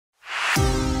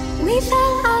We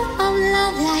fell out of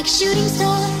love like shooting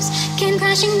stars, came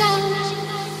crashing down,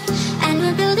 and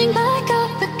we're building back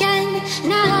up again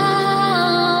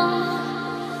now.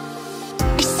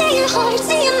 I see your heart,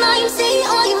 see your mind, see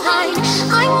all you hide.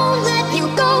 I won't let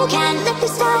you go, can't let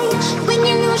this die. When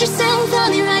you lose yourself, I'll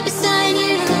be right beside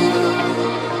you.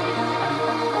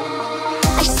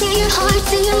 I see your heart,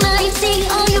 see your mind, see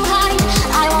all